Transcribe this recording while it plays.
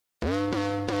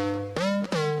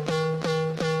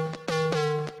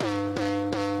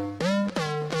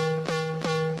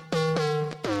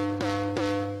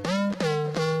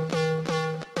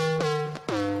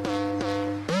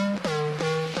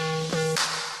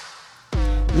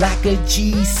Like a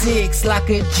G6, like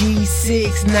a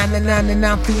G6. Nah, nah, nah, nah,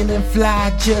 nah, I'm feeling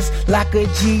fly just like a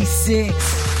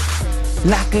G6.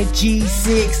 Like a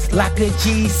G6, like a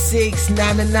G6.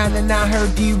 Nah, nah, nah, nah, nah, heard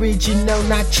the original,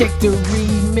 now check the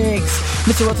remix.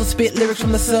 Mr. Russell spit lyrics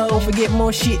from the soul, forget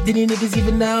more shit than you niggas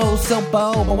even know. So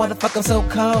bold, but why the fuck I'm so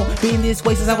cold? Been this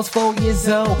way since I was 4 years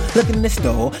old. Looking in the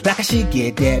store, like I should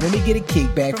get that. Let me get a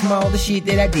kickback from all the shit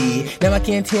that I did. Now I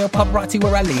can't tell paparazzi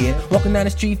where I live. Walking down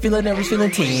the street, feeling nervous, feeling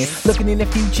tense. Looking in the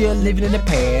future, living in the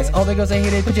past. All the girls I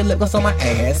hit it, put your lip gloss on my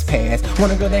ass. Pass,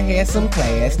 want a girl that has some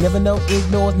class. Never know,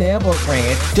 ignores, never friends.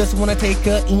 Just wanna take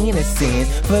her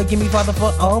innocence. Forgive me, Father,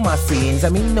 for all my sins. I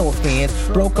mean, no offense.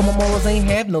 Broke on my morals, ain't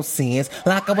have no sense.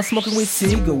 Like I was smoking with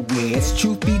cigarettes.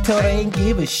 Truth be told, I ain't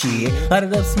give a shit. Light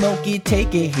it up, smoke it,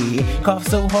 take a hit. Cough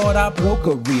so hard, I broke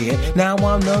a rib. Now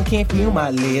I'm numb, can't feel my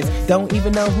lips. Don't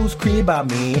even know whose crib I'm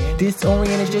in.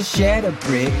 Disoriented, just shatter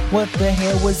brick. What the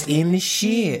hell was in this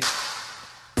shit?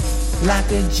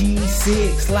 Like a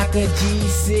G6, like a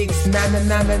G6. Nah, nah,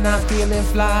 nah, nah, nah, feeling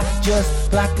fly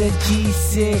just like a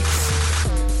G6.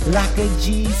 Like a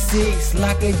G6,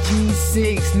 like a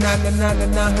G6. Nah, nah, nah, nah,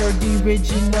 nah, heard the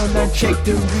original, now check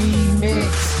the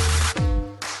remix.